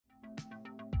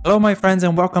Hello my friends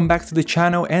and welcome back to the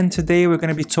channel, and today we're going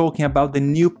to be talking about the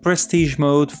new prestige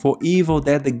mode for Evil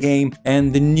Dead the game,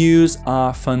 and the news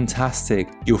are fantastic.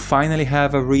 You finally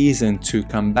have a reason to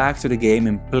come back to the game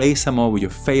and play some more with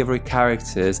your favorite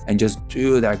characters and just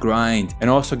do that grind, and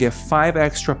also get 5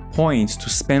 extra points to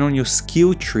spend on your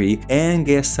skill tree and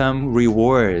get some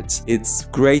rewards. It's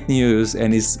great news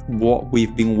and is what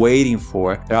we've been waiting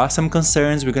for. There are some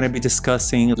concerns we're going to be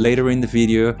discussing later in the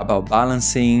video about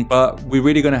balancing, but we're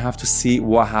really going to have to see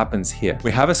what happens here.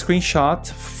 We have a screenshot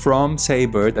from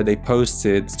Saber that they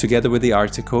posted together with the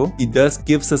article. It does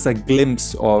gives us a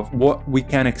glimpse of what we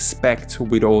can expect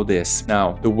with all this.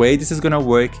 Now, the way this is going to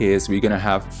work is we're going to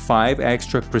have 5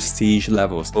 extra prestige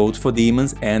levels, both for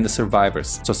demons and the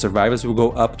survivors. So survivors will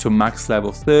go up to max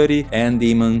level 30 and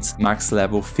demons max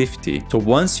level 50. So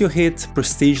once you hit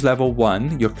prestige level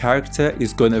 1, your character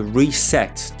is going to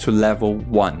reset to level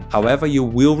 1. However, you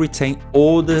will retain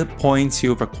all the points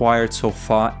you've acquired so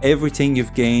far. Everything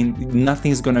you've gained,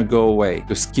 nothing's gonna go away.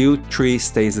 The skill tree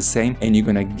stays the same and you're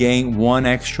gonna gain 1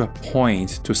 extra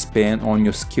point to spend on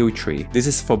your skill tree. This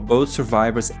is for both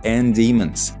survivors and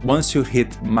demons. Once you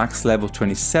hit max level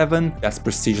 27, that's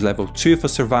prestige level 2 for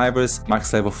survivors,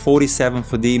 max level 47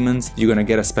 for demons, you're gonna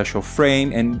get a special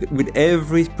frame, and with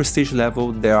every prestige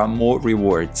level there are more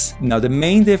rewards. Now the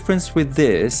main difference with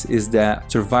this is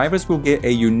that survivors will get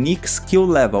a unique skill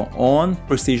level on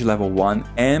prestige level 1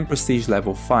 and prestige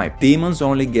level 5. Demons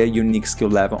only get unique skill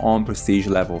level on prestige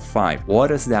level 5. What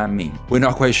does that mean? We're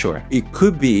not quite sure. It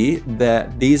could be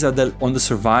that these are on the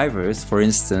survivors, for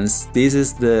instance, this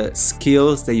is the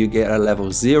skills that you get at level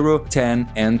 0,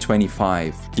 10 and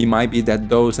 25. It might be that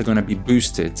those are going to be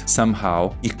boosted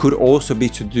somehow. It could also be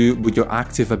to do with your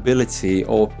active ability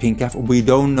or pink F. We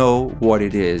don't know what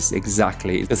it is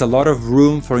exactly. There's a lot of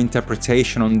room for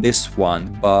interpretation on this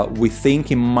one, but we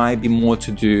think it might be more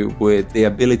to do with the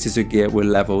abilities you get with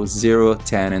level 0,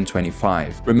 10 and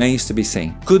 25. Remains to be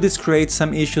seen. Could this create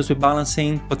some issues with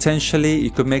balancing? Potentially,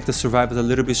 it could make the survivors a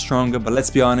little bit stronger, but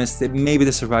let's be honest, maybe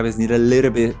the survivors need a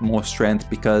little bit more strength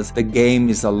because the game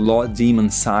is a lot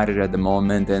demon-sided at the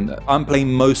moment, and I'm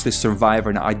playing mostly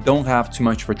survivor now. I don't have too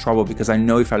much for trouble because I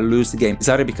know if I lose the game, it's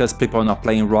either because people are not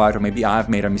playing right or maybe I've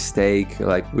made a mistake,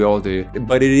 like we all do,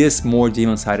 but it is more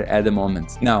demon-sided at the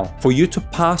moment. Now, for you to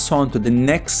pass on to the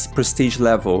next prestige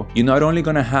level, you're not only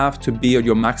going to have to be at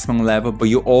your maximum level, but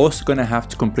you're also going to have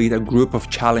to complete a group of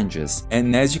challenges.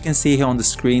 And as you can see here on the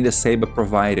screen that Saber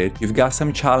provided, you've got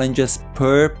some challenges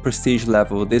per prestige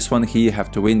level. This one here, you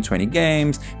have to win 20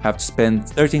 games, have to spend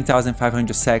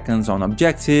 13,500 seconds on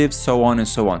objectives, so on and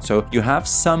so on. So you have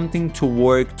something to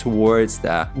work towards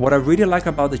that. What I really like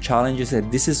about the challenge is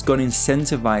that this is going to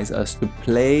incentivize us to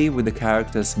play with the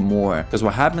characters more. Because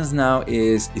what happens now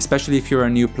is, especially if you're a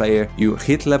new player, you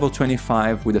hit level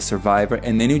 25 with a survivor,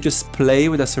 and then you just play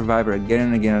with a survivor again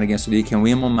and again and again so that you can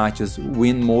win more matches,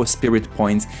 win more spirit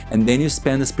points, and then you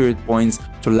spend the spirit points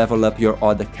to level up your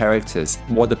other characters.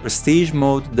 What the prestige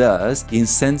mode does, it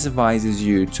incentivizes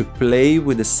you to play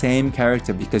with the same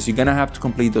character because you're gonna have to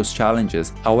complete those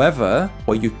challenges. However,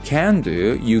 what you can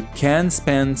do, you can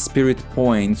spend spirit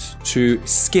points to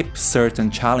skip certain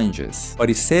challenges. But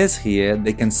it says here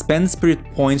they can spend spirit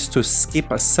points to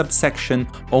skip a subsection,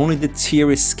 only the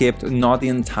tier is skipped, not the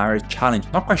entire challenge.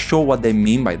 Not quite sure what they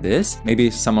mean by this. Maybe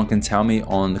someone can tell me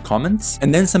on the comments.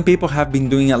 And then some people have been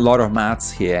doing a lot of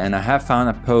maths here, and I have found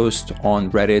a post on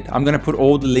Reddit. I'm gonna put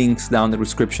all the links down in the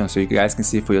description so you guys can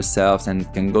see for yourselves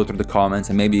and can go through the comments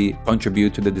and maybe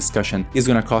contribute to the discussion. It's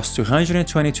gonna cost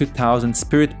 222,000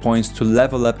 spirit points to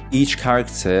level up each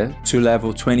character to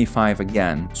level 25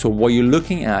 again. So what you're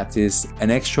looking at is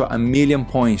an extra 1,000,000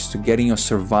 points to getting your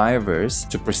survivors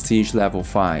to prestige level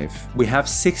 5. We have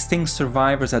 16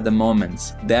 survivors at the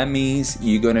moment. That means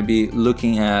you're gonna be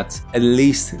looking at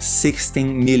least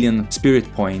 16 million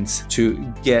spirit points to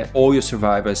get all your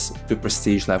survivors to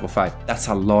prestige level 5. That's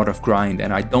a lot of grind,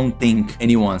 and I don't think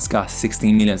anyone's got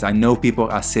 16 millions. I know people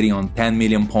are sitting on 10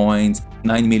 million points,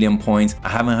 9 million points. I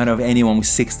haven't heard of anyone with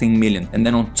 16 million. And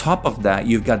then on top of that,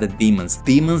 you've got the demons.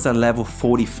 Demons are level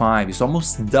 45. It's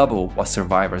almost double what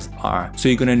survivors are. So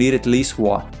you're gonna need at least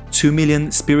what? 2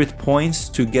 million spirit points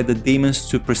to get the demons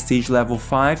to prestige level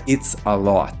 5. It's a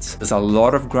lot. There's a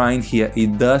lot of grind here.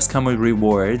 It does come with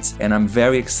rewards, and I'm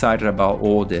very excited about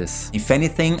all this. If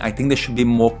anything, I think there should be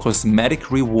more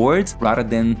cosmetic rewards rather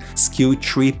than skill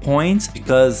tree points,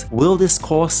 because will this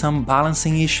cause some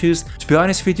balancing issues? To be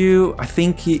honest with you, I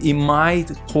think it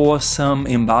might cause some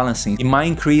imbalancing. It might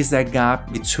increase that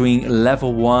gap between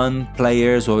level 1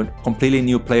 players or completely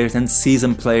new players and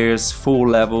seasoned players, full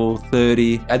level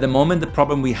 30. At the moment, the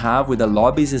problem we have with the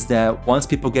lobbies is that once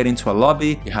people get into a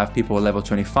lobby, you have people at level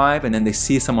 25 and then they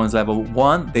see someone's level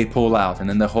 1, they pull out and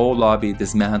then the whole lobby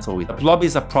dismantle. The lobby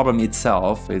is a problem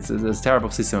itself. It's a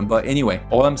terrible system. But anyway,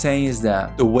 all I'm saying is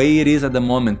that the way it is at the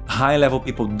moment, high level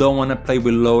people don't want to play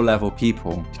with low level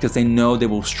people because they know they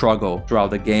will struggle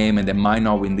throughout the game and they might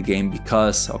not win the game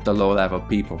because of the low level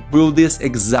people. Will this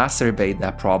exacerbate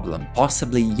that problem?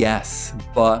 Possibly yes,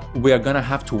 but we are gonna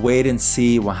have to wait and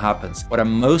see what happens. What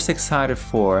I'm most excited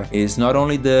for is not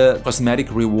only the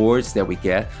cosmetic rewards that we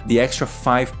get, the extra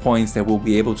 5 points that we'll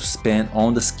be able to spend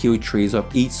on the skill trees of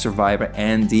each survivor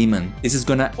and demon. This is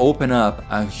gonna open up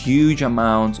a huge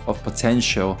amount of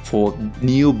potential for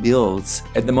new builds.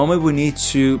 At the moment, we need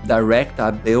to direct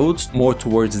our builds more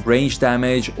towards range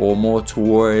damage or more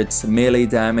towards melee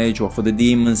damage, or for the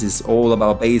demons it's all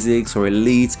about basics or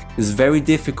elite. It's very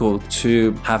difficult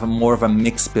to have more of a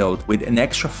mixed build. With an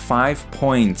extra 5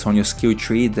 points on your skill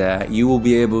tree there, you will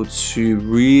be able to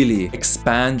really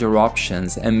expand your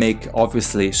options and make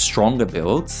obviously stronger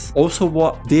builds. Also,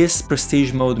 what this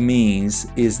prestige mode means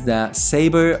is that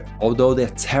Saber, although they're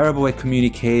terrible at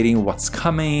communicating what's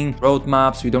coming,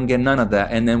 roadmaps, we don't get none of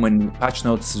that, and then when patch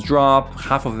notes drop,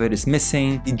 half of it is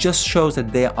missing. It just shows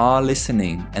that they are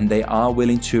listening and they are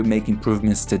willing to make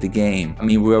improvements to the game. I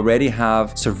mean, we already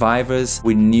have survivors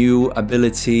with new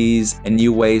abilities and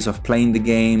new ways of playing the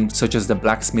game, such as the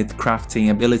blacksmith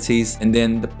crafting abilities, and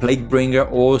then the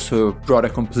Plaguebringer also brought a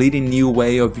completely new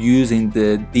way of using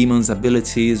the demon's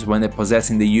abilities when they're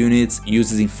possessing the units,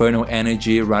 uses infernal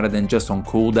energy rather than just on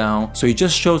cooldown. So it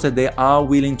just shows that they are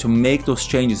willing to make those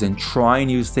changes and try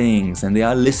new things, and they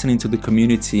are listening to the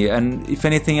community, and if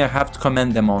anything, I have to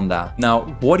commend them on that. Now,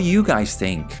 what do you guys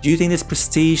think? Do you think this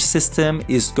prestige system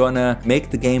is gonna make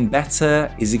the game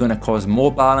better? Is it gonna cause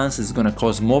more balance? Is it gonna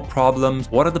cause more problems?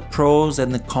 What are the pros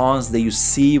and the cons that you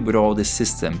see with all this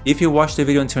system? If you watched the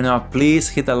video until now, please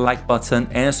hit the like button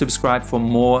and subscribe for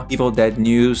more Evil Dead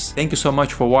news. Thank you so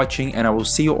much for watching, and I will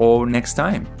see you all next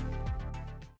time.